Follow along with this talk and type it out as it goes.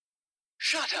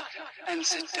Shut up and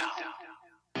sit down.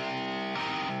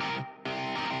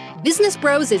 Business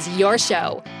Bros is your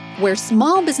show, where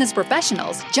small business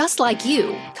professionals just like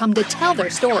you come to tell their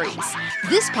stories.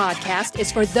 This podcast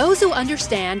is for those who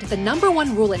understand the number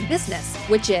one rule in business,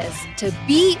 which is to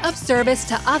be of service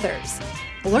to others.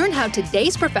 Learn how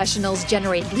today's professionals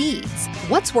generate leads,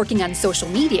 what's working on social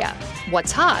media,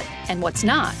 what's hot and what's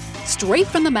not, straight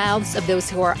from the mouths of those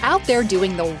who are out there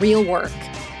doing the real work.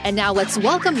 And now let's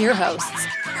welcome your hosts,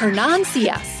 Hernan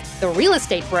Cias, the real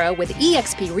estate bro with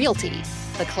eXp Realty,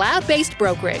 the cloud-based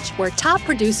brokerage where top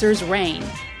producers reign,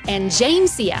 and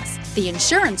James Cias, the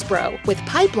insurance bro with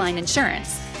Pipeline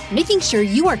Insurance, making sure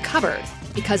you are covered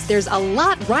because there's a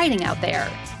lot riding out there.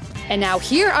 And now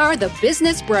here are the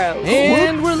business bros.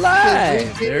 And we're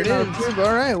live. There it is.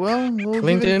 All right, well, we'll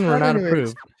LinkedIn, we're not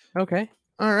approved. Okay.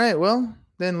 All right, well,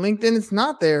 then LinkedIn is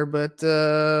not there, but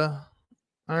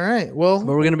all right, well. But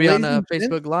we're going to be on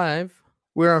Facebook Live.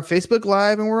 We're on Facebook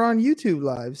Live and we're on YouTube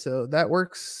Live, so that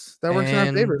works. That works in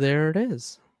our favor. There it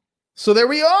is. So there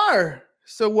we are.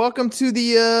 So welcome to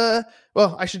the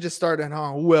well, I should just start it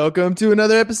on. Welcome to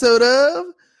another episode of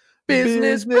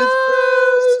Business Bros.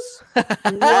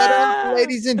 What up,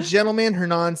 ladies and gentlemen?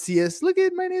 Hernan Cias. Look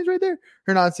at my name's right there.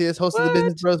 Hernan Cias, host of the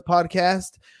Business Bros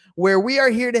podcast, where we are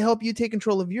here to help you take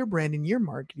control of your brand and your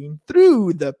marketing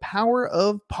through the power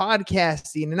of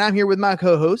podcasting. And I'm here with my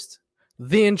co-host,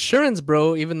 the insurance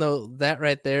bro, even though that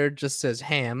right there just says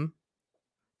ham.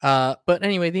 But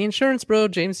anyway, the insurance bro,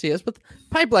 James Cias, with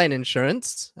Pipeline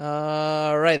Insurance,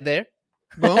 right there.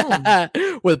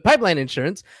 With Pipeline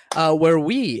Insurance, where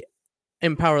we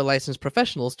empower licensed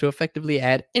professionals to effectively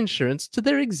add insurance to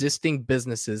their existing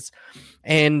businesses.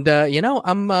 And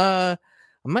I'm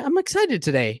excited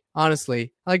today,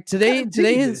 honestly. Like today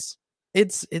is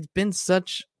it's been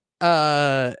such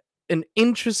an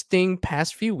interesting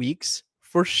past few weeks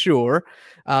for sure.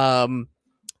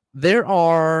 There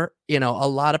are, a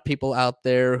lot of people out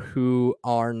there who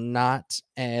are not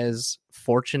as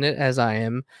fortunate as I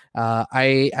am.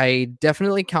 I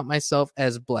definitely count myself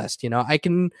as blessed. I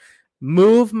can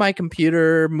move my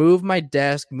computer, move my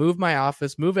desk, move my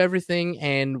office, move everything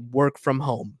and work from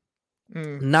home.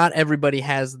 Not everybody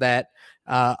has that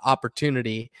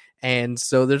opportunity. And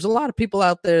so there's a lot of people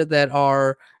out there that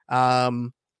are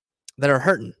hurting.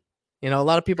 A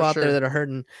lot of people out there that are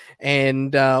hurting.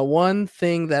 And one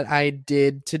thing that I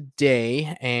did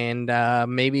today, and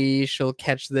maybe she'll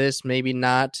catch this, maybe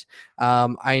not.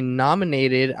 I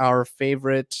nominated our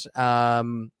favorite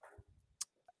nonprofit.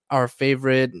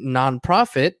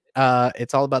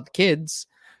 It's all about the kids,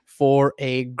 for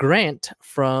a grant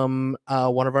from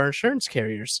one of our insurance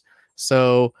carriers.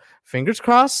 So fingers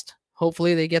crossed.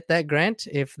 Hopefully they get that grant.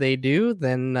 If they do,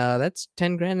 then that's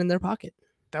 10 grand in their pocket.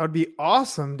 That would be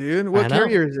awesome, dude. What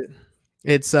carrier is it?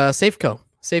 It's Safeco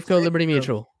Liberty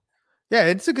Mutual. Yeah,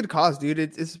 it's a good cause, dude.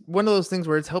 It's one of those things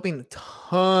where it's helping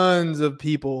tons of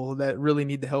people that really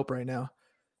need the help right now.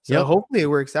 So hopefully it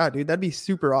works out, dude. That'd be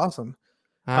super awesome.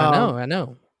 I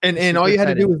know. And all you had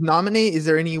to do was nominate. Is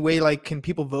there any way, can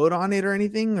people vote on it or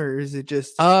anything? Or is it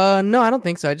just... No, I don't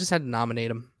think so. I just had to nominate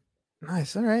them.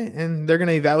 Nice. All right. And they're going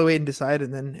to evaluate and decide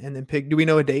and then pick. Do we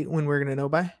know a date when we're going to know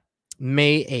by?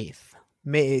 May 8th.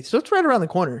 May 8th. So it's right around the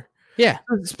corner. Yeah.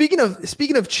 Speaking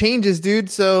of changes, dude.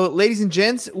 So ladies and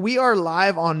gents, we are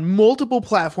live on multiple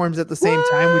platforms at the same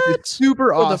time, which is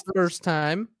super awesome. For the first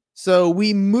time. So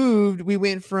we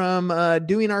went from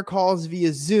doing our calls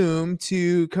via Zoom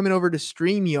to coming over to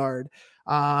StreamYard,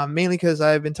 mainly because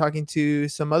I've been talking to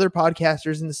some other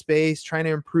podcasters in the space, trying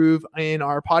to improve in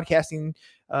our podcasting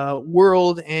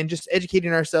world and just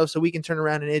educating ourselves so we can turn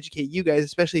around and educate you guys,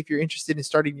 especially if you're interested in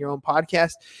starting your own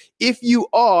podcast. If you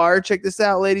are, check this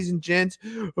out, ladies and gents.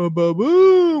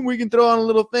 Boom, we can throw on a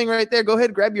little thing right there. Go ahead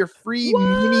and grab your free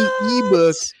mini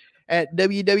ebook at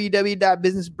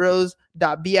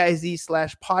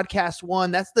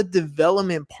www.businessbros.biz/podcast1. That's the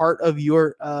development part of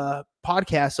your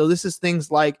podcast. So this is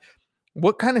things like,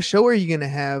 what kind of show are you going to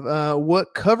have?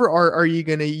 What cover art are you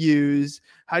going to use?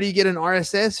 How do you get an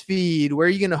RSS feed? Where are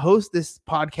you going to host this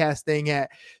podcast thing at?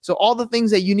 So all the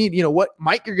things that you need, what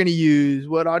mic you're going to use,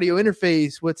 what audio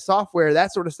interface, what software,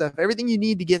 that sort of stuff. Everything you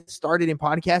need to get started in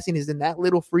podcasting is in that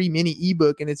little free mini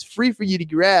ebook, and it's free for you to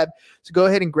grab. So go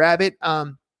ahead and grab it.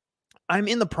 I'm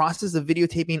in the process of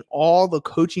videotaping all the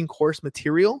coaching course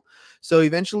material. So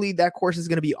eventually that course is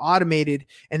going to be automated,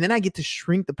 and then I get to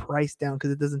shrink the price down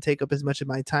because it doesn't take up as much of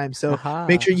my time. So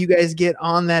make sure you guys get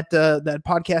on that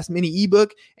podcast mini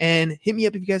ebook and hit me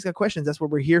up if you guys got questions. That's what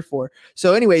we're here for.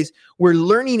 So anyways, we're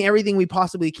learning everything we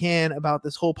possibly can about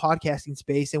this whole podcasting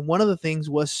space. And one of the things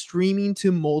was streaming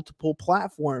to multiple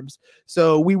platforms.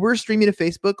 So we were streaming to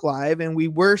Facebook Live and we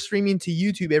were streaming to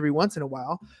YouTube every once in a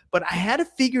while, but I had to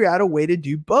figure out a way to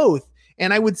do both.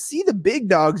 And I would see the big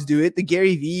dogs do it, the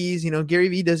Gary V's. Gary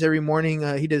V does every morning.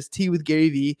 He does Tea with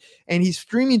Gary V, and he's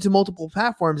streaming to multiple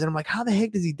platforms. And I'm like, how the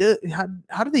heck does he do?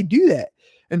 How do they do that?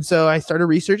 And so I started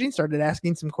researching, started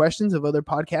asking some questions of other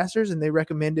podcasters, and they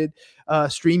recommended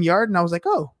StreamYard. And I was like,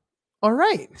 oh, all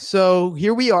right. So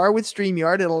here we are with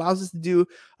StreamYard. It allows us to do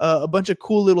a bunch of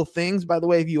cool little things. By the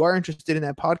way, if you are interested in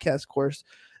that podcast course,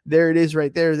 there it is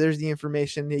right there. There's the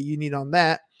information that you need on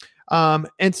that.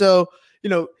 And so,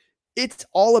 it's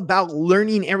all about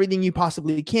learning everything you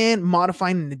possibly can,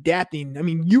 modifying and adapting. I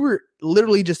mean, you were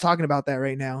literally just talking about that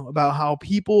right now, about how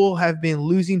people have been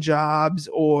losing jobs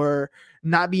or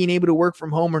not being able to work from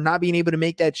home or not being able to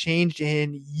make that change.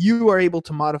 And you are able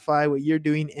to modify what you're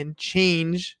doing and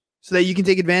change so that you can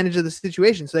take advantage of the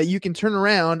situation, so that you can turn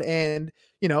around and,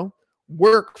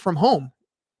 work from home.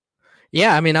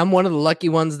 Yeah, I mean, I'm one of the lucky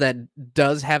ones that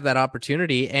does have that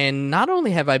opportunity. And not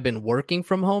only have I been working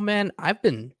from home, man, I've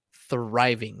been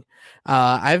thriving.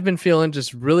 I've been feeling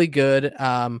just really good.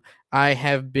 I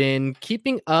have been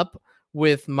keeping up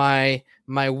with my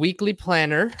weekly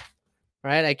planner,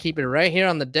 right? I keep it right here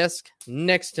on the desk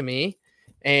next to me,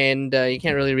 and you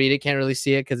can't really read it, can't really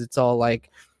see it because it's all like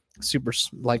super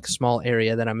like small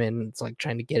area that I'm in. It's like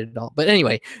trying to get it all. But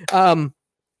anyway,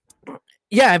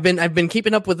 yeah, I've been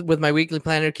keeping up with my weekly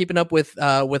planner, keeping up with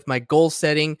my goal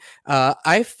setting.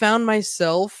 I found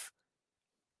myself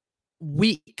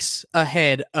weeks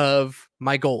ahead of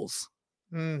my goals.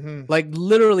 Mm-hmm. Like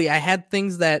literally, I had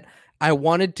things that I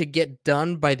wanted to get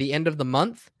done by the end of the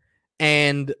month,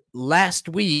 and last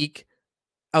week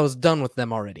I was done with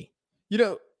them already.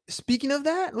 Speaking of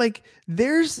that, like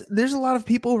there's a lot of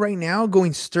people right now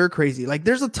going stir crazy. Like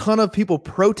there's a ton of people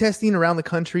protesting around the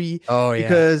country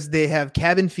because they have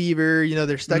cabin fever,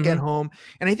 they're stuck at home.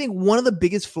 And I think one of the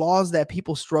biggest flaws that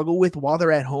people struggle with while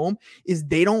they're at home is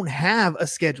they don't have a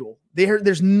schedule.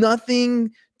 There's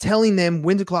nothing telling them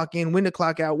when to clock in, when to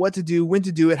clock out, what to do, when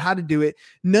to do it, how to do it.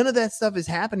 None of that stuff is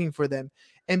happening for them.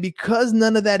 And because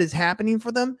none of that is happening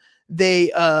for them,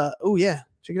 they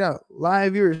check it out.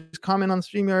 Live viewers comment on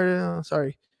StreamYard.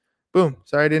 Sorry. Boom.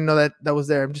 Sorry, I didn't know that was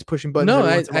there. I'm just pushing buttons. No,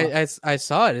 I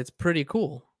saw it. It's pretty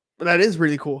cool. But that is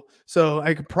really cool. So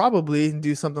I could probably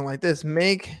do something like this.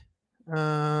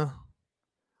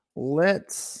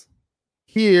 Let's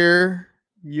hear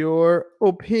your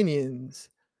opinions.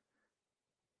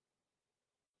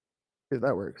 If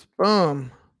that works.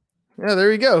 Boom. Yeah, there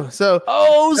we go. So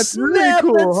that's snap,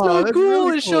 really cool. That's so cool.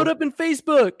 Really it showed up in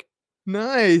Facebook.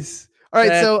 Nice. All right,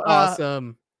 that's so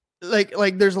awesome.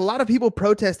 Like there's a lot of people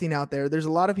protesting out there. There's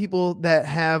a lot of people that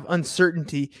have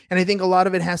uncertainty, and I think a lot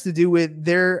of it has to do with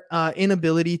their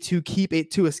inability to keep it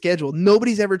to a schedule.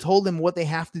 Nobody's ever told them what they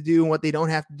have to do and what they don't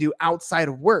have to do outside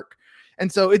of work.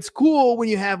 And so it's cool when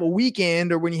you have a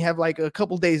weekend or when you have like a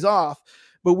couple days off,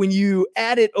 but when you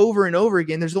add it over and over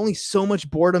again, there's only so much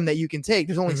boredom that you can take.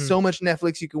 There's only so much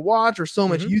Netflix you can watch or so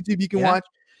much YouTube you can watch.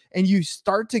 And you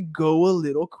start to go a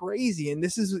little crazy. And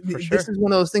this is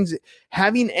one of those things that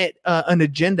having an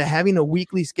agenda, having a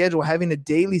weekly schedule, having a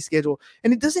daily schedule,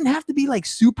 and it doesn't have to be like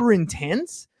super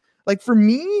intense. Like for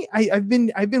me, I've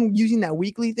been using that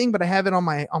weekly thing, but I have it on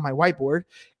my whiteboard.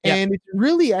 Yeah. And it's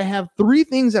really, I have 3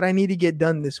 things that I need to get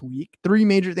done this week, 3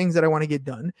 major things that I want to get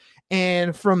done.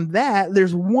 And from that,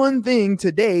 there's one thing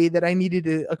today that I needed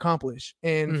to accomplish.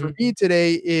 And for me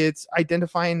today, it's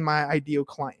identifying my ideal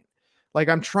client. Like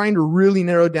I'm trying to really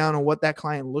narrow down on what that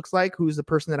client looks like, who's the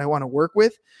person that I want to work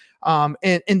with.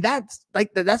 And that's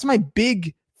like, that's my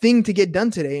big thing to get done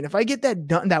today. And if I get that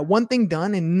done, that one thing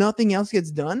done and nothing else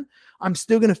gets done, I'm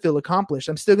still going to feel accomplished.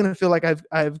 I'm still going to feel like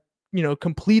I've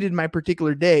completed my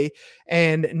particular day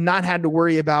and not had to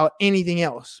worry about anything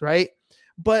else. Right.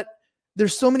 But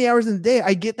there's so many hours in the day.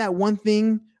 I get that one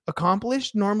thing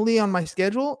accomplished normally on my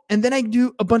schedule. And then I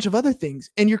do a bunch of other things,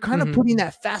 and you're kind of putting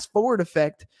that fast forward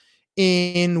effect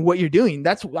in what you're doing.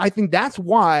 I think that's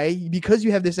why, because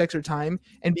you have this extra time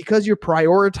and because you're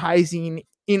prioritizing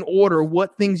in order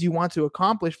what things you want to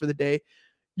accomplish for the day,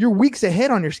 you're weeks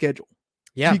ahead on your schedule.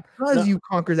 Yeah. Because you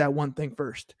conquer that one thing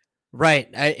first. Right.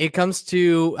 It comes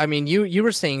to, I mean, you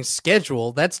were saying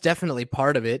schedule. That's definitely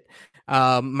part of it.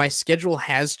 My schedule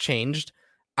has changed.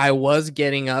 I was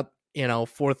getting up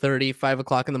 4:30, 5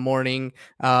 o'clock in the morning.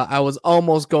 I was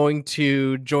almost going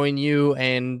to join you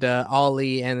and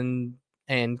Ollie and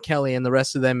Kelly and the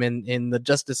rest of them in the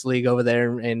Justice League over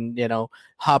there and,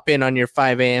 hop in on your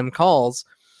 5 a.m. calls.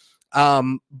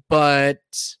 But,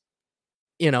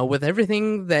 with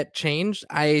everything that changed,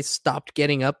 I stopped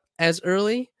getting up as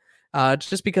early.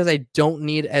 Just because I don't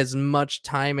need as much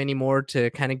time anymore to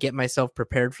kind of get myself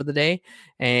prepared for the day.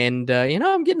 And,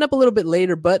 I'm getting up a little bit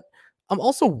later, but I'm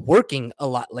also working a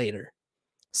lot later.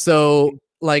 So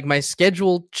like my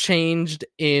schedule changed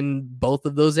in both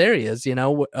of those areas.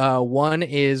 One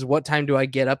is what time do I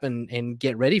get up and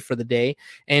get ready for the day?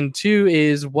 And two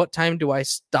is what time do I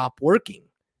stop working?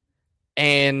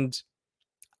 And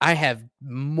I have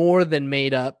more than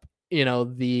made up,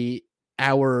 the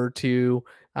hour or two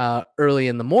early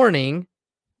in the morning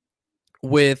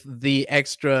with the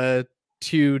extra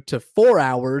 2 to 4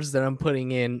 hours that I'm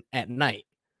putting in at night.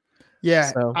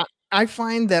 Yeah, So, I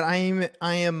find that I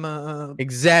am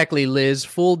exactly, Liz,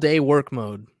 full day work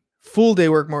mode. Full day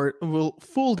work mode.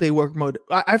 Full day work mode.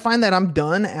 I find that I'm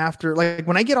done after, like,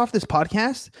 when I get off this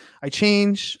podcast, I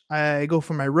change, I go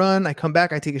for my run, I come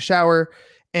back, I take a shower,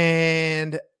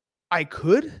 and I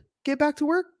could get back to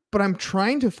work, but I'm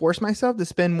trying to force myself to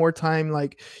spend more time,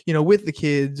 like, with the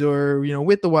kids or,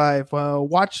 with the wife,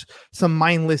 watch some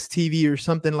mindless TV or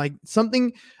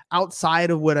something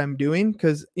outside of what I'm doing.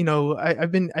 Cause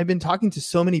I've been talking to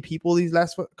so many people these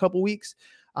last couple weeks.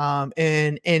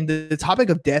 And the topic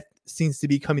of death seems to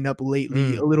be coming up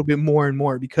lately a little bit more and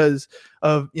more because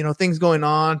of, things going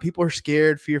on. People are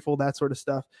scared, fearful, that sort of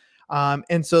stuff.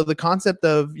 And so the concept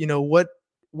of,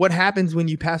 what happens when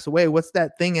you pass away? What's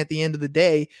that thing at the end of the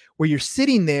day where you're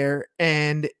sitting there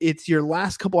and it's your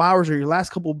last couple hours or your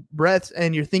last couple breaths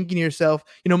and you're thinking to yourself,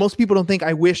 most people don't think,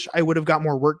 I wish I would have got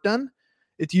more work done.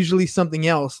 It's usually something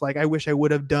else. Like, I wish I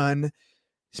would have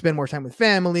spend more time with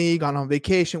family, gone on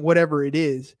vacation, whatever it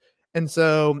is. And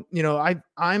so,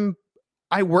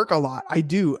 I work a lot. I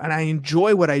do. And I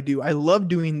enjoy what I do. I love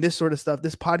doing this sort of stuff,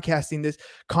 this podcasting, this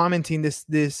commenting,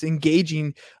 this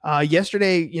engaging.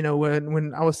 Yesterday,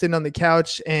 when I was sitting on the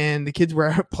couch and the kids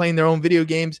were playing their own video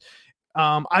games,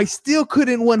 I still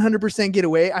couldn't 100% get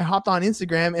away. I hopped on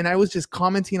Instagram and I was just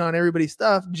commenting on everybody's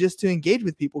stuff just to engage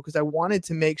with people because I wanted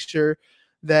to make sure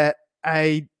that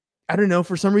I don't know,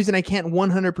 for some reason I can't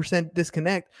 100%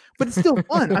 disconnect, but it's still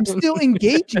fun. I'm still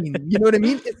engaging. You know what I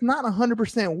mean? It's not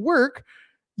 100% work,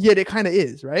 yet it kind of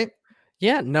is, right?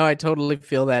 Yeah, no, I totally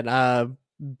feel that.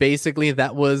 Basically,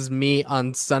 that was me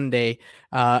on Sunday.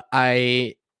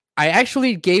 I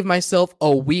actually gave myself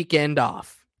a weekend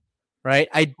off, right?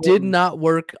 I did not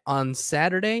work on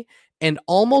Saturday, and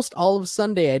almost all of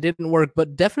Sunday I didn't work,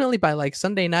 but definitely by like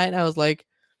Sunday night, I was like,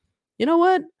 you know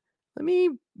what? Let me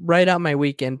write out my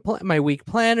week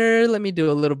planner. Let me do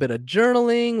a little bit of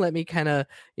journaling. Let me kind of,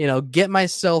 get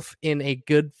myself in a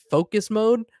good focus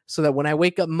mode so that when I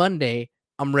wake up Monday,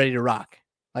 I'm ready to rock.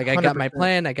 Like, I got my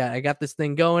plan. I got this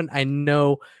thing going. I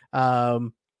know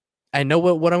what I'm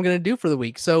going to do for the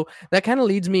week. So that kind of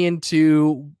leads me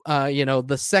into,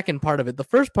 the second part of it. The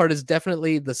first part is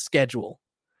definitely the schedule,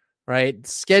 right?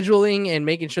 Scheduling and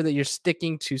making sure that you're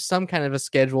sticking to some kind of a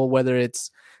schedule, whether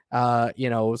it's,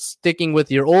 sticking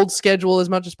with your old schedule as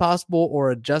much as possible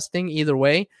or adjusting, either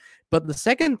way. But the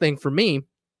second thing for me,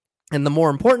 and the more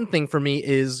important thing for me,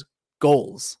 is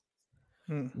goals.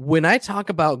 When I talk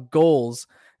about goals,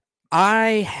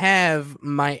 I have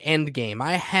my end game.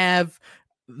 I have,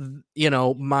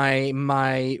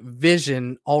 my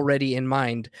vision already in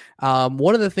mind.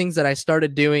 One of the things that I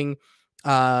started doing,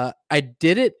 I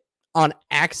did it on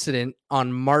accident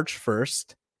on March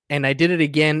 1st, and I did it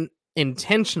again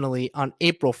intentionally on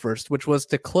April 1st, which was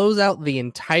to close out the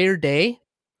entire day.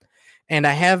 And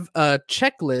I have a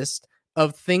checklist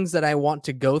of things that I want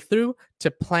to go through to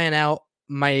plan out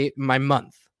my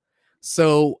month.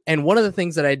 So, and one of the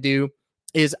things that I do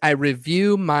is I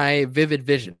review my vivid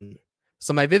vision.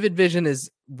 So my vivid vision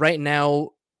is right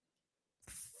now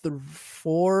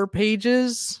 4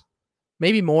 pages,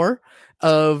 maybe more,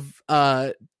 of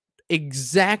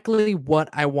exactly what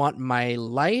I want my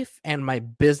life and my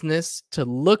business to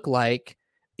look like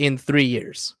in 3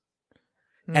 years.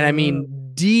 And I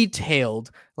mean detailed,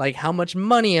 like how much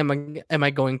money am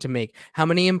I going to make? How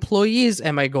many employees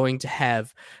am I going to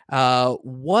have?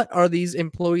 What are these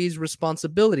employees'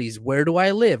 responsibilities? Where do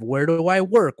I live? Where do I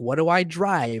work? What do I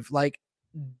drive? Like,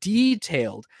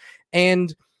 detailed.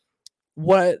 And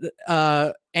what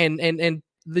and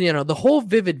the whole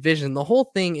vivid vision, the whole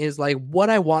thing is like what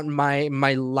I want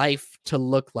my life to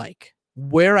look like,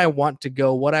 where I want to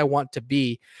go, what I want to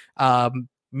be.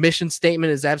 mission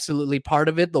statement is absolutely part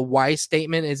of it. The why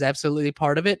statement is absolutely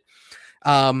part of it.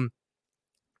 And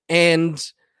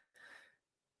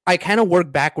I kind of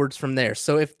work backwards from there.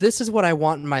 So if this is what I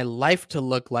want my life to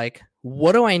look like,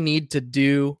 what do I need to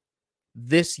do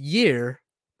this year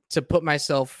to put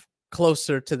myself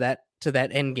closer to that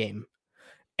end game?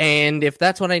 And if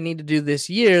that's what I need to do this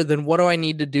year, then what do I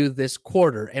need to do this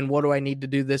quarter? And what do I need to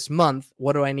do this month?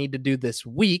 What do I need to do this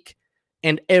week?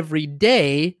 And every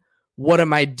day, what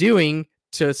am I doing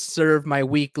to serve my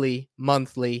weekly,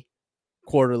 monthly,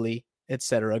 quarterly,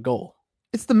 etc. goal?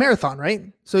 It's the marathon, right?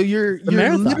 So you're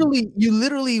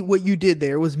literally what you did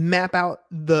there was map out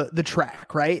the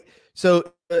track, right?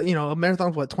 So a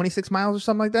marathon's what, 26 miles or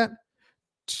something like that?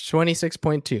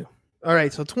 26.2. All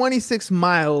right, so 26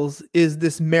 miles is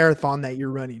this marathon that you're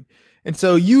running. And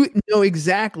so you know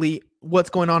exactly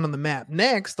what's going on the map.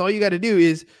 Next, all you got to do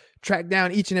is track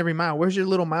down each and every mile. Where's your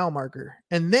little mile marker?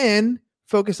 And then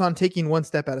focus on taking one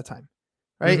step at a time,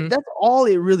 right? Mm-hmm. That's all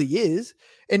it really is.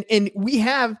 And we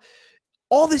have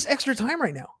all this extra time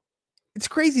right now. It's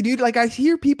crazy, dude. Like I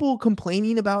hear people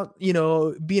complaining about,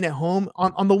 being at home.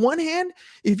 On the one hand,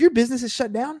 if your business is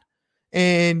shut down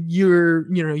and you're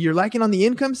lacking on the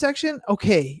income section,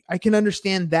 okay, I can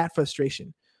understand that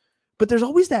frustration. But there's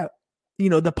always that,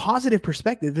 the positive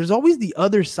perspective. There's always the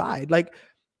other side. Like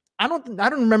I don't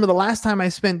remember the last time I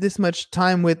spent this much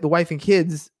time with the wife and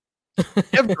kids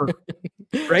ever.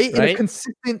 Right? In a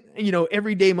consistent,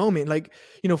 everyday moment. Like,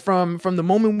 from the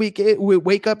moment we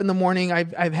wake up in the morning,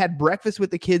 I've had breakfast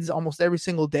with the kids almost every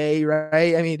single day,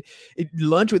 right? I mean,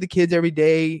 lunch with the kids every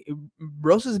day.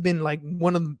 Rosa's been like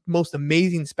one of the most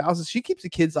amazing spouses. She keeps the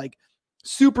kids like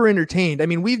super entertained. I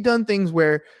mean, we've done things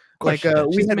where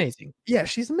she's amazing. Yeah,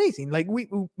 she's amazing. Like we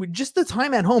just the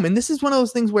time at home. And this is one of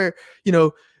those things where,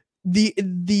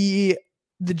 the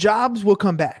jobs will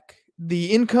come back.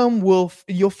 The income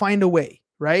you'll find a way,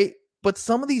 right? But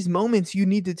some of these moments you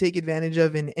need to take advantage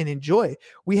of and enjoy.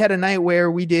 We had a night where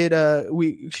we did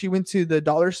she went to the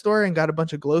dollar store and got a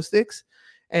bunch of glow sticks,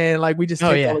 and like we just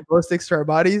taped all the glow sticks to our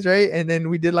bodies, right? And then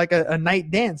we did like a night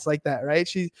dance like that, right?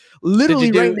 She's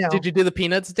literally right now. Did you do the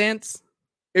Peanuts dance?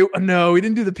 No, we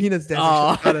didn't do the Peanuts dance.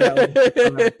 Oh.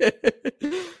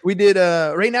 We did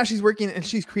right now she's working and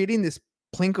she's creating this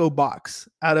Plinko box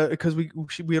out of, because we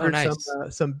ordered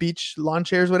some beach lawn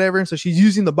chairs, whatever. And so she's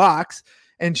using the box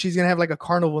and she's going to have like a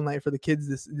carnival night for the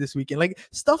kids this weekend, like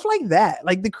stuff like that,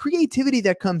 like the creativity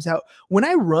that comes out when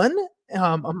I run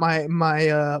in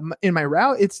my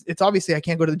route. It's obviously I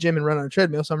can't go to the gym and run on a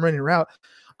treadmill. So I'm running a route.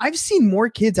 I've seen more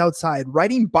kids outside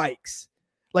riding bikes.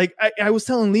 Like I was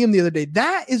telling Liam the other day,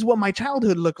 that is what my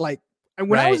childhood looked like. And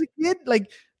when I was a kid,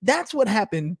 like that's what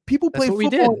happened. People play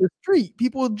football on the street.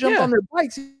 People jump on their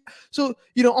bikes. So,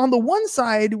 on the one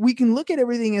side, we can look at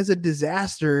everything as a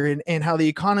disaster and how the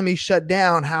economy shut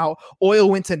down, how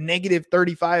oil went to negative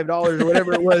 $35 or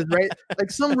whatever it was, right? Like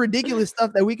some ridiculous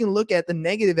stuff that we can look at the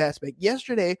negative aspect.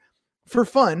 Yesterday, for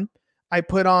fun, I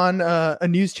put on a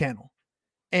news channel.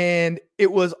 And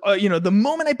it was, the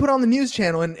moment I put on the news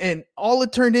channel and all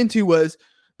it turned into was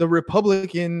the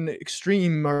Republican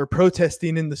extreme are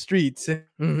protesting in the streets, and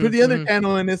for the other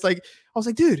channel. And it's like, I was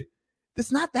like, dude,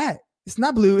 it's not that. It's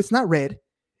not blue. It's not red.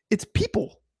 It's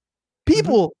people.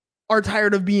 People are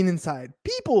tired of being inside.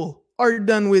 People are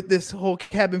done with this whole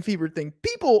cabin fever thing.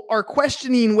 People are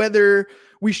questioning whether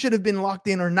we should have been locked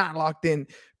in or not locked in.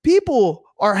 People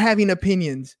are having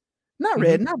opinions, not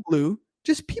red, not blue,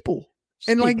 just people.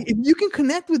 And like, if you can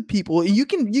connect with people, you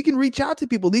can reach out to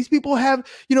people. These people have,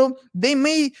 they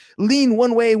may lean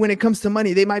one way when it comes to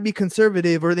money. They might be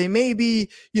conservative, or they may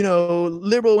be,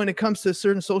 liberal when it comes to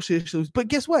certain social issues. But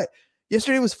guess what?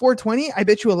 Yesterday was 420. I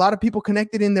bet you a lot of people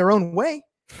connected in their own way,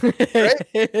 right?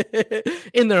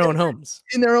 In their own homes.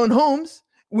 In their own homes.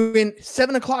 When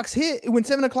 7 o'clock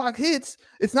hits,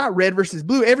 it's not red versus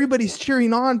blue. Everybody's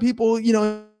cheering on people,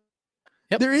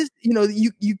 Yep. There is,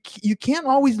 you can't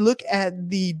always look at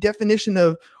the definition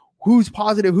of who's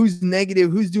positive, who's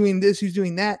negative, who's doing this, who's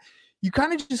doing that. You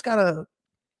kind of just gotta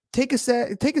take a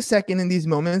second in these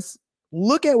moments,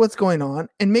 look at what's going on,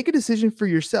 and make a decision for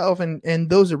yourself and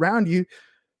those around you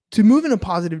to move in a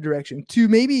positive direction. To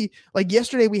maybe, like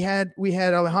yesterday, we had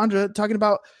Alejandra talking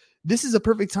about this is a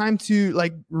perfect time to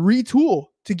like retool,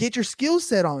 to get your skill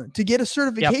set on, to get a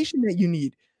certification that you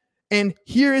need. And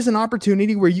here is an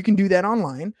opportunity where you can do that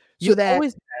online so that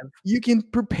you can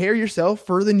prepare yourself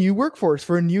for the new workforce,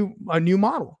 for a new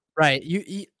model. Right.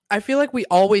 I feel like we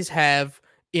always have,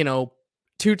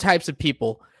 two types of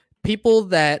people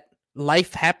that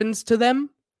life happens to them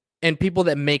and people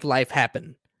that make life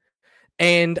happen.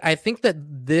 And I think that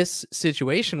this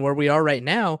situation where we are right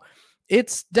now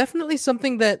it's definitely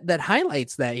something that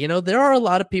highlights that. There are a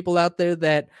lot of people out there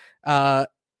that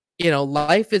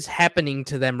life is happening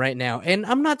to them right now. And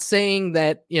I'm not saying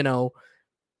that,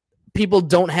 people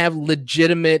don't have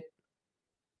legitimate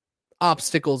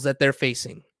obstacles that they're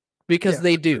facing, because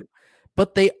they do.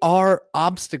 But they are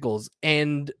obstacles,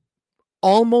 and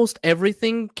almost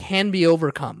everything can be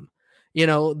overcome.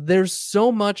 There's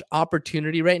so much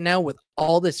opportunity right now with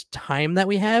all this time that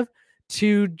we have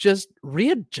to just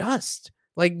readjust.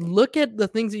 Like, look at the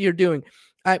things that you're doing.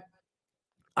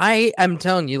 I am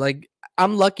telling you, like,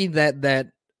 I'm lucky that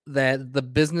the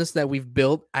business that we've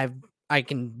built, I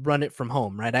can run it from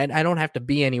home, right? I don't have to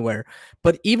be anywhere.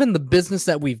 But even the business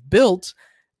that we've built,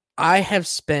 I have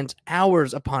spent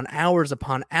hours upon hours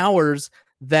upon hours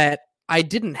that I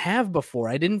didn't have before.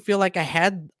 I didn't feel like I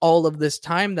had all of this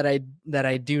time that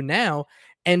I do now,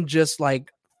 and just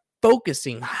like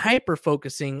hyper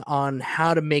focusing on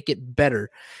how to make it better.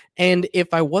 And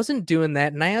if I wasn't doing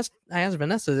that, and I asked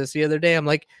Vanessa this the other day, I'm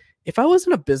like, if I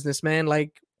wasn't a businessman,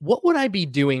 like, what would I be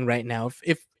doing right now?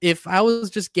 If I was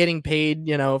just getting paid,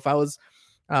 if I was,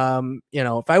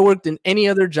 if I worked in any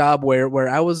other job where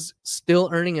I was still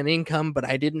earning an income, but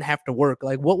I didn't have to work,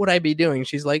 like, what would I be doing?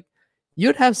 She's like,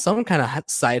 you'd have some kind of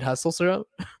side hustle. So,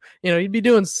 you'd be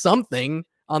doing something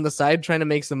on the side, trying to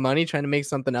make some money, trying to make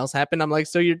something else happen. I'm like,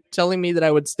 so you're telling me that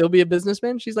I would still be a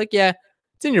businessman? She's like, yeah,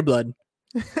 it's in your blood.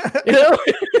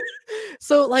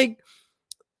 So like,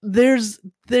 there's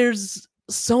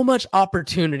so much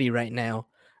opportunity right now,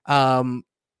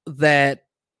 that,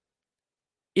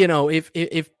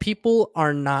 if people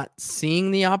are not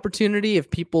seeing the opportunity,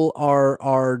 if people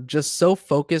are just so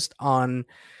focused on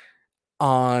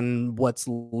what's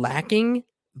lacking,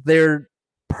 they're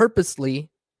purposely,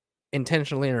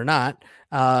 intentionally or not,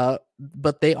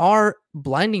 but they are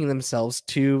blinding themselves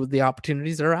to the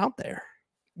opportunities that are out there.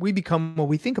 We become what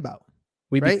we think about.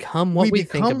 We become what we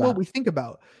think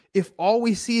about. If all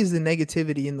we see is the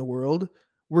negativity in the world,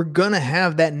 we're going to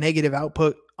have that negative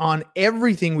output on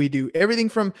everything we do. Everything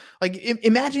from, like,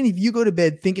 imagine if you go to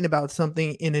bed thinking about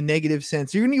something in a negative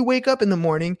sense. You're going to wake up in the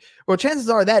morning, well, chances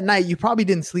are that night you probably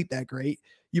didn't sleep that great.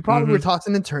 You probably were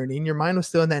tossing and turning. Your mind was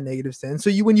still in that negative sense.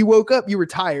 So when you woke up, you were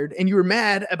tired and you were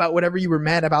mad about whatever you were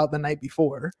mad about the night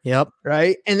before. Yep.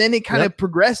 Right. And then it kind of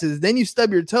progresses. Then you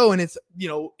stub your toe and it's,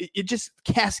 it just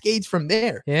cascades from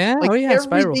there. Yeah. Like, everything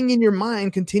spiral. in your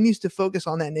mind continues to focus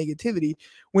on that negativity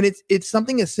when it's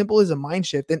something as simple as a mind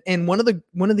shift. And one of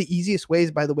the easiest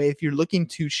ways, by the way, if you're looking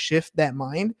to shift that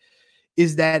mind,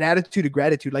 is that attitude of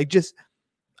gratitude. Like, just,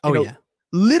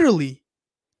 literally,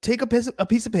 take a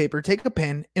piece of paper, take a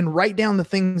pen, and write down the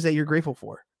things that you're grateful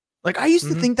for. Like, I used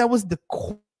to think that was the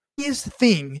coolest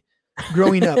thing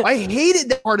growing up. I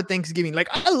hated that part of Thanksgiving. Like,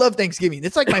 I love Thanksgiving.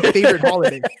 It's like my favorite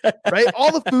holiday, right?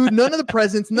 All the food, none of the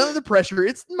presents, none of the pressure.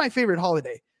 It's my favorite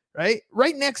holiday, right?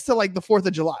 Right next to like the 4th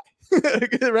of July,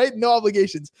 right? No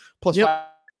obligations. Plus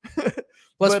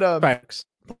fireworks.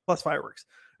 Plus fireworks,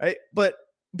 right?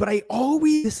 But I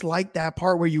always dislike that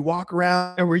part where you walk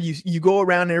around and where you go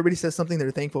around and everybody says something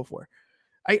they're thankful for.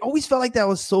 I always felt like that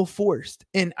was so forced,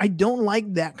 and I don't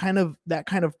like that kind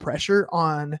of pressure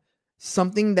on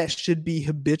something that should be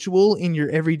habitual in your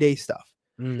everyday stuff.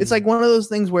 It's like one of those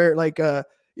things where, like, I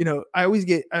always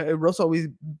get Rosa always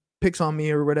picks on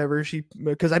me or whatever,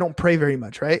 because I don't pray very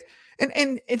much, right?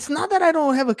 And it's not that I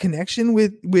don't have a connection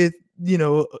with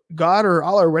God or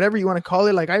Allah or whatever you want to call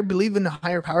it. Like, I believe in a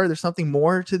higher power. There's something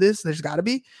more to this. There's got to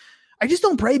be. I just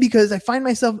don't pray because I find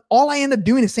myself, all I end up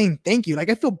doing is saying thank you. Like,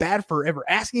 I feel bad for ever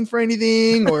asking for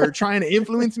anything or trying to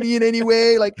influence me in any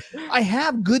way. Like, I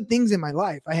have good things in my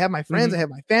life. I have my friends. I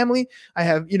have my family. I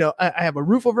have, I have a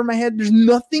roof over my head. There's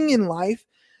nothing in life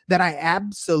that I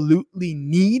absolutely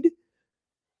need.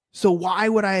 So why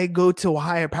would I go to a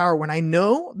higher power when I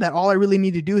know that all I really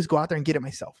need to do is go out there and get it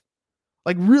myself?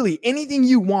 Like, really, anything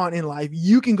you want in life,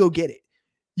 you can go get it.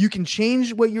 You can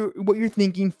change what you're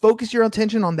thinking, focus your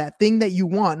attention on that thing that you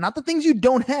want, not the things you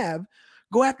don't have.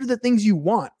 Go after the things you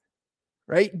want,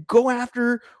 right? Go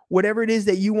after whatever it is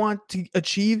that you want to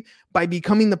achieve by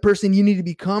becoming the person you need to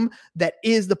become. That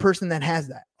is the person that has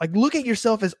that. Like, look at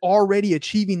yourself as already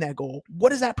achieving that goal. What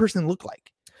does that person look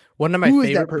like? One of my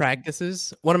favorite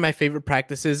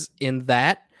practices in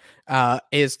that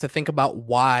is to think about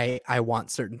why I want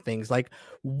certain things. Like,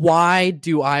 why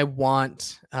do I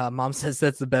want, mom says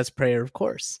that's the best prayer, of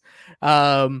course.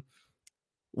 Why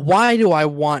do I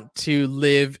want to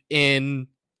live in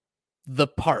the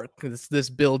park, this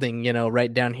building,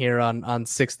 right down here on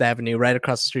 6th Avenue, right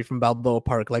across the street from Balboa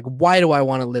Park. Like, why do I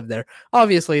want to live there?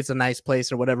 Obviously, it's a nice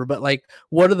place or whatever, but like,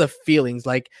 what are the feelings?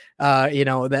 Like,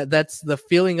 that's the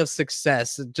feeling of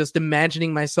success. Just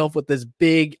imagining myself with this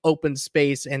big open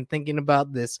space and thinking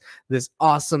about this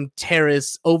awesome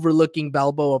terrace overlooking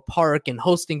Balboa Park and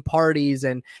hosting parties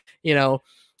and,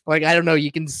 like, I don't know,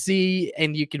 you can see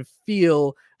and you can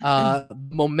feel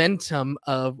momentum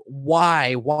of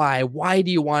why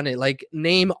do you want it? Like,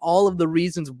 name all of the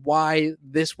reasons why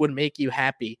this would make you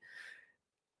happy.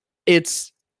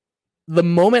 It's the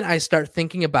moment I start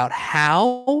thinking about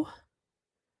how,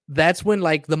 that's when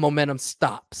like the momentum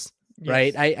stops. Yes.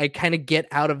 Right. I kind of get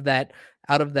out of that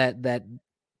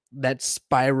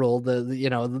spiral.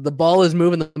 The ball is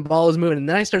moving, and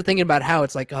then I start thinking about how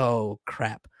it's like, oh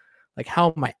crap, like,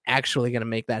 how am I actually going to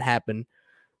make that happen?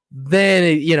 Then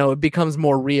it becomes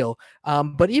more real.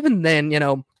 But even then,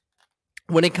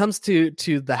 when it comes to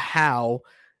the how,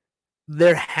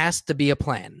 there has to be a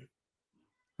plan,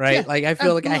 right? Yeah, like, I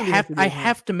feel like I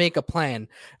have to make a plan.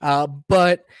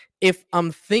 But if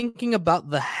I'm thinking about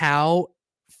the how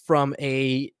from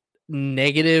a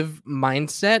negative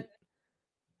mindset,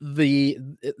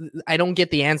 I don't get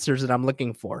the answers that I'm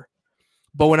looking for.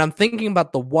 But when I'm thinking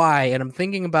about the why, and I'm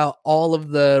thinking about all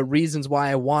of the reasons why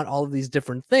I want all of these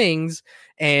different things,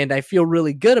 and I feel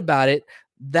really good about it,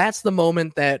 that's the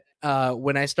moment that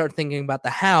when I start thinking about the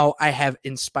how, I have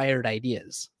inspired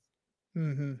ideas.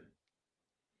 Mm-hmm.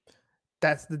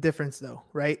 That's the difference, though,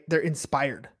 right? They're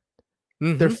inspired.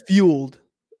 Mm-hmm. They're fueled.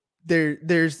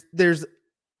 There's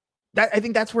that. I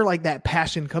think that's where like that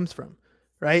passion comes from,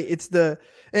 right? It's the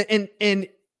and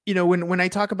when I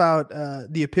talk about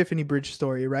the Epiphany Bridge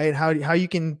story, right? How you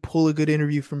can pull a good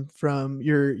interview from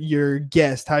your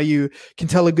guest, how you can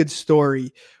tell a good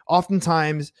story.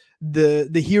 Oftentimes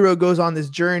the hero goes on this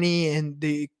journey and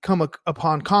they come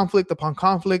upon conflict,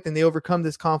 and they overcome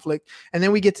this conflict. And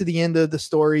then we get to the end of the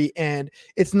story, and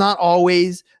it's not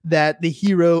always that the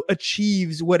hero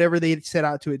achieves whatever they set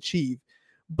out to achieve.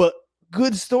 But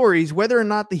good stories, whether or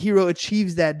not the hero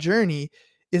achieves that journey,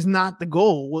 is not the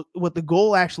goal. What the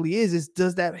goal actually is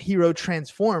does that hero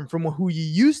transform from who he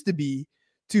used to be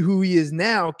to who he is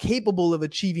now, capable of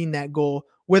achieving that goal,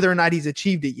 whether or not he's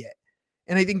achieved it yet.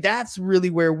 And I think that's really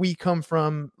where we come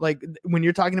from. Like, when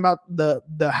you're talking about the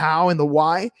how and the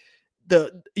why,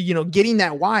 getting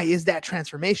that why is that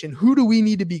transformation. Who do we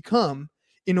need to become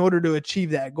in order to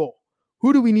achieve that goal?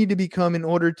 Who do we need to become in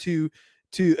order to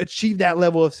achieve that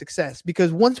level of success?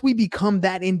 Because once we become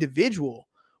that individual,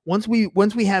 once we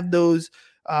have those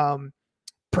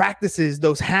practices,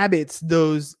 those habits,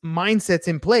 those mindsets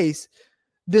in place,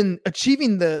 then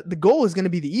achieving the goal is going to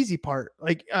be the easy part.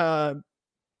 Like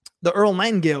the Earl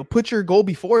Nightingale, put your goal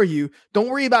before you. Don't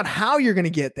worry about how you're going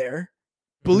to get there.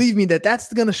 Believe me,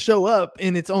 that's going to show up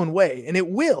in its own way, and it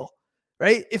will.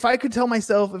 Right? If I could tell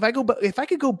myself, if I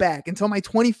could go back and tell my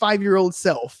 25-year-old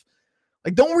self,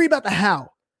 like, don't worry about the how.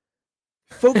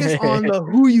 Focus on the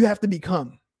who you have to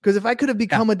become. Because if I could have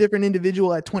become a different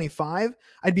individual at 25,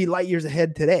 I'd be light years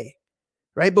ahead today,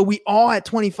 right? But we all at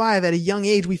 25, at a young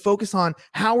age, we focus on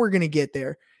how we're going to get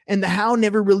there. And the how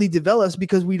never really develops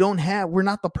because we're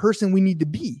not the person we need to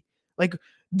be. Like,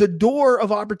 the door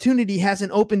of opportunity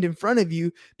hasn't opened in front of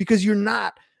you because you're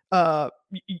not,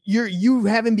 you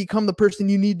haven't become the person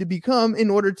you need to become in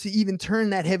order to even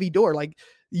turn that heavy door. Like,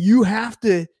 you have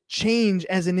to change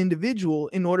as an individual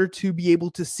in order to be able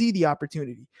to see the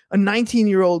opportunity. A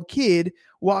 19-year-old kid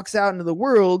walks out into the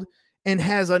world and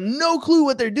has no clue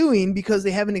what they're doing because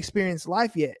they haven't experienced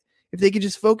life yet. If they could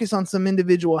just focus on some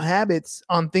individual habits,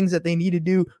 on things that they need to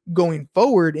do going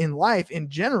forward in life in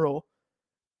general,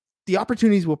 the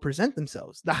opportunities will present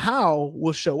themselves. The how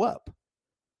will show up.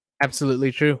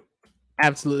 Absolutely true.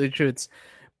 Absolutely true. It's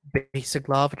basic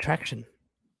law of attraction.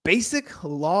 Basic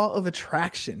law of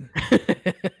attraction.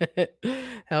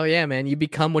 Hell yeah, man. You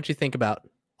become what you think about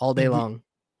all day long.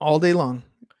 All day long.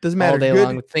 Doesn't matter. All day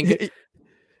long.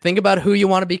 Think about who you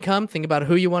want to become. Think about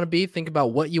who you want to be. Think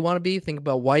about what you want to be. Think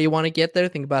about why you want to get there.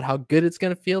 Think about how good it's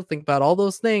going to feel. Think about all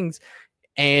those things,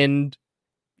 and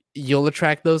you'll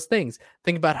attract those things.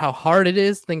 Think about how hard it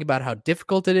is. Think about how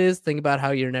difficult it is. Think about how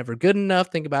you're never good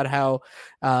enough. Think about how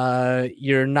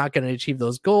you're not going to achieve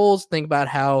those goals. Think about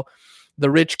how the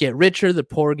rich get richer, the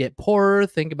poor get poorer.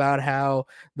 Think about how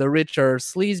the rich are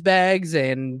sleazebags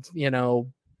and,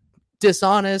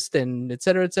 dishonest and et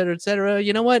cetera, et cetera, et cetera.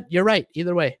 You know what? You're right.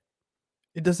 Either way.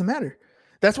 It doesn't matter.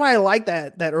 That's why I like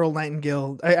that Earl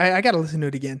Nightingale. I got to listen to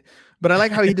it again, but I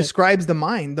like how he describes the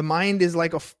mind. The mind is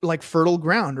like fertile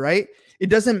ground, right? It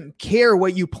doesn't care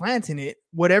what you plant in it.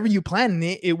 whatever you plant in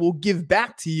it, it will give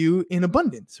back to you in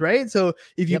abundance, right? So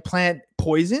if you plant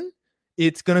poison,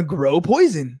 it's going to grow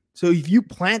poison. So if you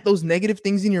plant those negative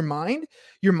things in your mind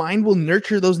will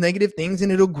nurture those negative things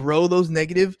and it'll grow those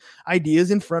negative ideas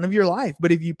in front of your life.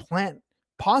 But if you plant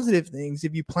positive things,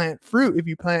 if you plant fruit, if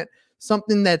you plant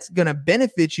something that's going to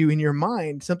benefit you in your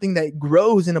mind, something that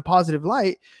grows in a positive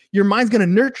light, your mind's going to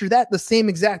nurture that the same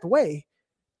exact way.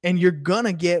 And you're going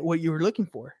to get what you were looking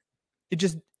for.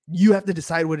 You have to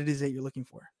decide what it is that you're looking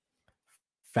for.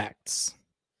 Facts.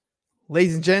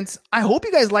 Ladies and gents, I hope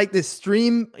you guys like this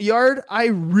StreamYard. I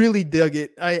really dug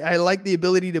it. I like the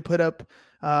ability to put up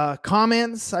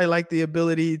comments. I like the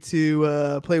ability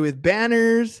to play with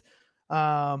banners.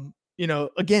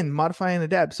 Again, modify and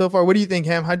adapt. So far, what do you think,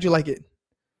 Ham? How'd you like it?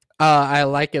 I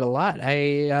like it a lot.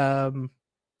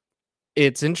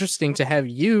 It's interesting to have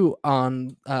you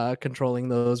on controlling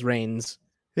those reins.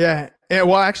 Yeah.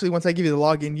 Well, actually, once I give you the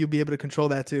login, you'll be able to control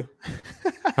that too.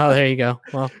 Oh, there you go.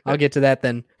 Well, I'll get to that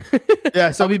then.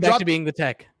 Yeah. So I'll be back to being the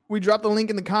tech. We dropped the link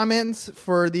in the comments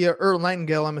for the Earl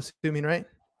Nightingale, I'm assuming, right?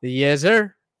 Yes,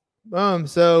 sir. Boom.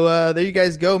 So there you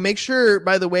guys go. Make sure,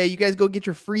 by the way, you guys go get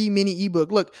your free mini ebook.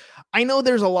 Look, I know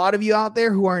there's a lot of you out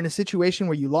there who are in a situation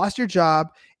where you lost your job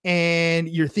and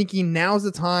you're thinking now's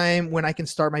the time when I can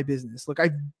start my business. Look,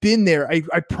 I've been there.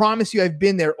 I promise you I've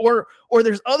been there. Or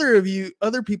there's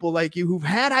other people like you who've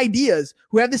had ideas,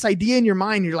 who have this idea in your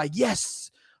mind. You're like, yes,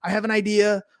 I have an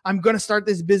idea. I'm going to start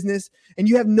this business. And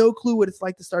you have no clue what it's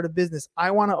like to start a business.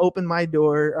 I want to open my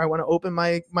door. I want to open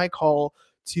my call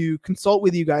to consult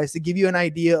with you guys to give you an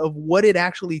idea of what it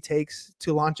actually takes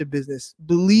to launch a business.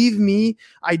 Believe me,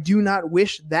 I do not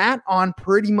wish that on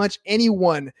pretty much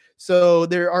anyone. So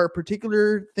there are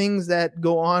particular things that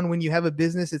go on when you have a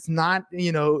business. It's not,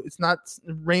 it's not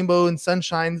rainbow and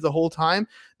sunshines the whole time.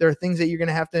 There are things that you're going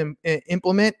to have to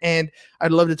implement. And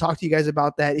I'd love to talk to you guys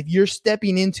about that. If you're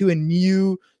stepping into a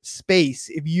new space,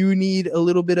 if you need a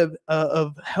little bit of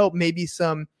help, maybe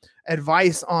some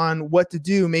advice on what to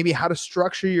do, maybe how to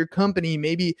structure your company,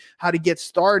 maybe how to get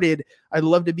started, I'd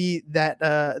love to be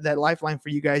that lifeline for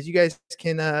you guys. You guys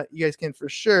can for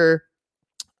sure.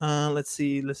 Let's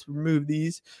see. Let's remove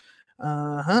these.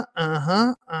 Let's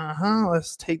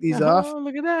take these off.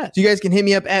 Look at that. So you guys can hit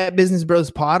me up at Business Bros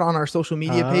Pod on our social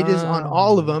media pages, on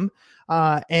all of them.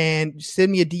 And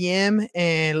send me a DM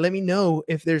and let me know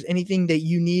if there's anything that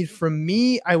you need from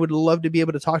me. I would love to be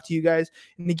able to talk to you guys.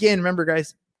 And again, remember,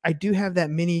 guys, I do have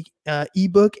that mini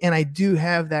ebook and I do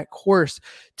have that course.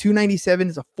 $297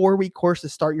 is a 4-week course to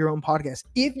start your own podcast.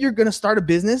 If you're going to start a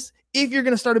business, if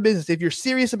you're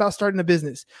serious about starting a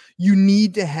business, you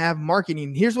need to have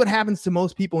marketing. Here's what happens to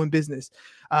most people in business.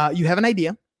 You have an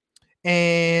idea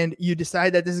and you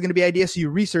decide that this is going to be an idea. So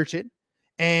you research it,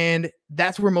 and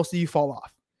that's where most of you fall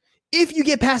off. If you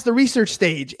get past the research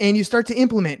stage and you start to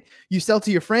implement, you sell to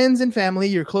your friends and family,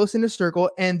 you're close in the circle,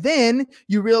 and then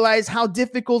you realize how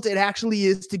difficult it actually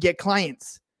is to get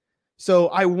clients. So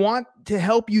I want to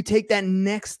help you take that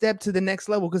next step to the next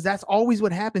level, because that's always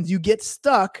what happens. You get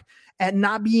stuck at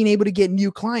not being able to get new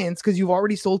clients because you've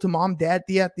already sold to mom, dad,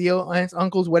 tia, tío, aunts,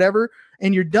 uncles, whatever,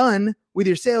 and you're done with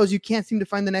your sales. You can't seem to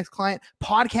find the next client.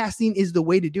 Podcasting is the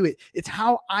way to do it. It's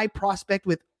how I prospect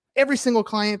with every single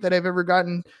client that I've ever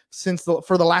gotten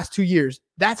for the last 2 years.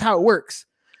 That's how it works.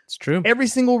 It's true. Every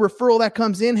single referral that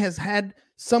comes in has had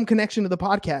some connection to the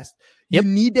podcast. Yep. You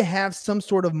need to have some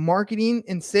sort of marketing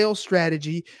and sales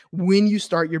strategy when you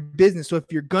start your business. So if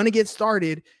you're going to get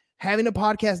started, having a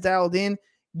podcast dialed in,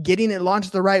 getting it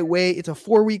launched the right way. It's a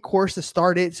 4-week course to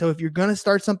start it. So if you're going to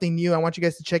start something new, I want you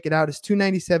guys to check it out. It's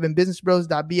 $297,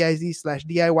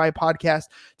 businessbros.biz/DIY podcast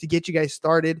to get you guys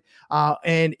started.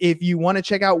 And if you want to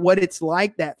check out what it's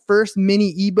like, that first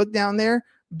mini ebook down there,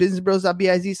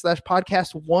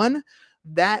 businessbros.biz/podcast 1,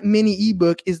 that mini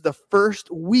ebook is the first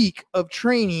week of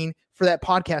training for that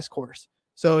podcast course.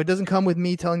 So it doesn't come with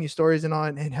me telling you stories and all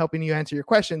and helping you answer your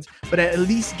questions, but it at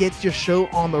least gets your show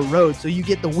on the road. So you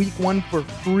get the week 1 for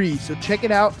free. So check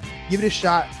it out. Give it a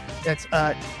shot. That's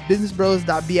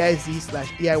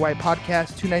businessbros.biz/DIY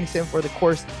podcast, $297 for the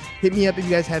course. Hit me up if you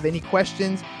guys have any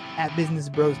questions at Business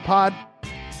Bros Pod.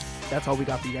 That's all we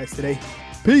got for you guys today.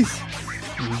 Peace.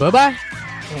 Bye-bye.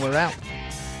 And we're out.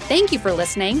 Thank you for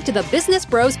listening to the Business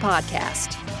Bros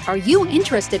Podcast. Are you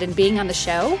interested in being on the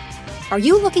show? Are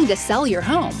you looking to sell your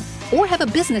home or have a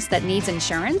business that needs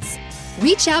insurance?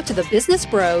 Reach out to the Business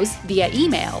Bros via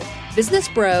email,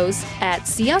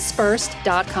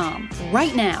 businessbros@seeusfirst.com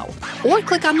right now, or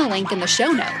click on the link in the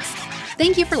show notes.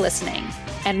 Thank you for listening.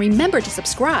 And remember to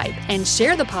subscribe and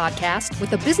share the podcast with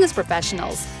the business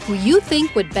professionals who you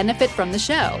think would benefit from the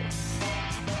show.